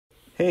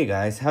Hey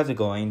guys, how's it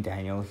going?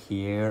 Daniel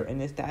here,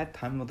 and it's that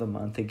time of the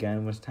month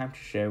again. It's time to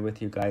share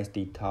with you guys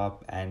the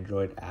top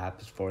Android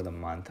apps for the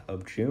month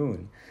of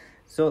June.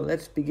 So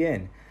let's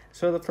begin.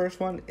 So the first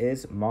one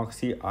is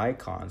Moxy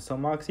Icons. So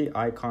Moxy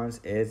Icons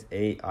is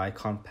a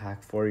icon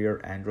pack for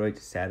your Android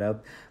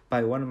setup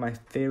by one of my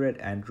favorite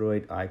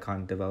Android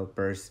icon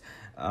developers.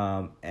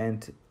 Moxy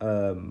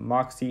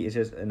is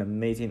just an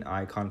amazing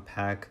icon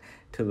pack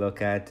to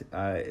look at.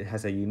 It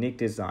has a unique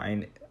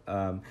design.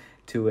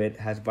 To it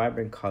has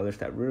vibrant colors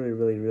that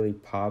really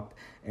pop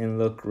and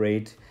look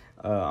great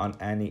on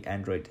any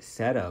Android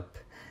setup,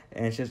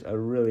 and it's just a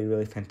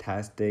really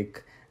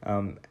fantastic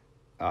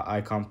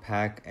icon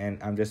pack, and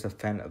I'm just a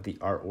fan of the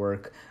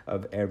artwork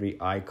of every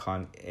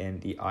icon in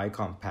the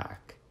icon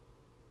pack.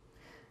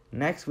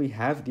 Next, we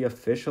have the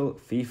official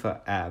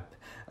FIFA app.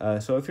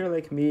 So if you're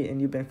like me and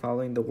you've been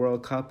following the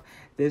World Cup,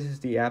 this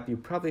is the app you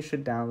probably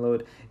should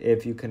download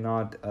if you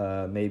cannot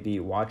maybe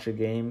watch a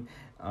game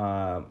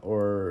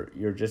or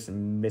you're just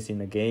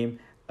missing a game.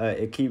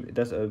 It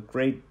does a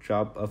great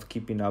job of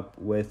keeping up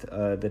with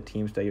the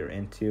teams that you're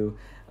into,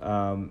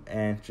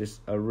 and just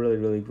a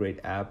really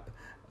great app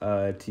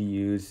to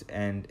use,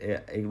 and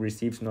it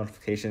receives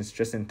notifications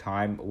just in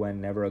time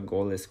whenever a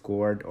goal is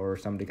scored or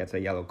somebody gets a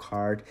yellow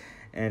card.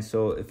 And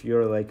so if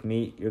you're like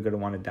me, you're going to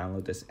want to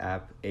download this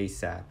app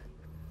ASAP.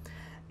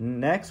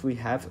 Next, we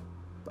have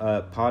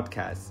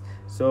podcasts.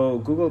 So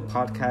Google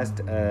Podcast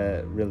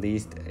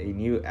released a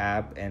new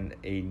app and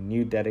a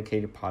new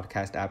dedicated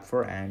podcast app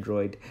for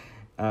Android.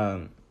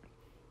 And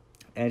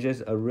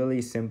just a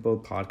really simple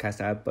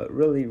podcast app, but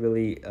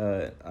really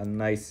a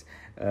nice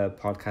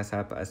podcast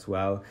app as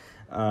well.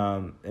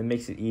 It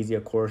makes it easy,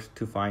 of course,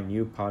 to find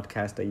new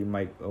podcasts that you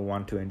might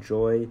want to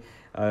enjoy.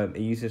 It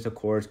uses, of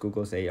course,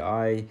 Google's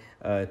AI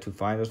to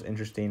find those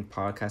interesting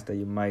podcasts that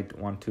you might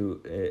want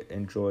to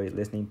enjoy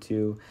listening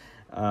to.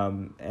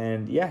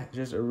 And yeah,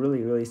 just a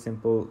really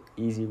simple,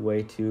 easy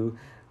way to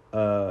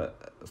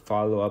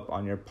follow up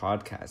on your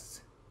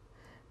podcasts.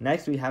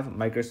 Next, we have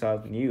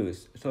Microsoft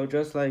News. So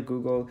just like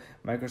Google,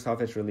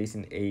 Microsoft is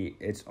releasing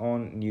its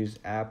own news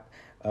app,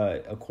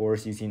 of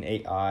course, using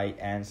AI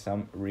and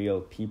some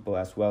real people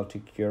as well to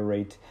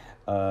curate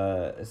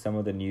some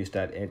of the news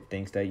that it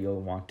thinks that you'll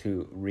want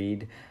to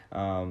read.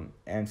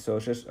 And so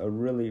it's just a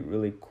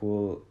really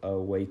cool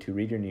way to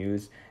read your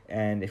news.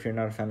 And if you're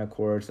not a fan, of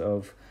course,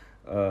 of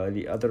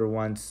the other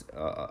ones,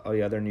 or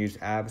the other news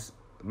apps,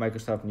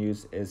 Microsoft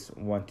News is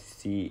one to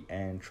see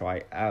and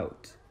try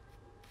out.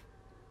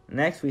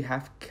 Next, we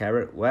have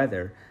Carrot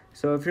Weather.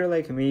 So if you're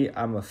like me,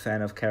 I'm a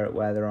fan of Carrot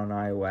Weather on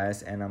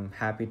iOS, and I'm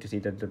happy to see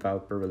the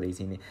developer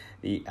releasing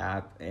the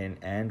app in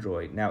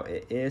Android. Now,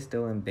 it is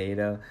still in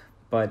beta,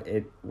 but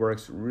it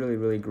works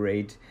really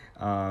great,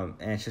 and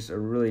it's just a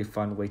really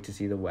fun way to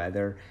see the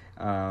weather.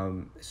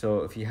 So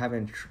if you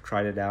haven't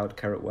tried it out,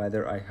 Carrot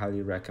Weather, I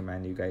highly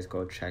recommend you guys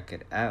go check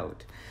it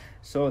out.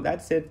 So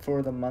that's it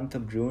for the month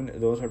of June.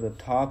 Those are the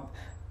top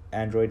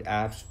Android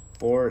apps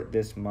for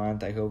this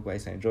month. I hope you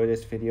guys enjoyed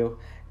this video,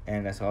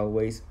 and as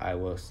always, I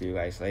will see you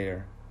guys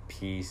later.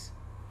 Peace.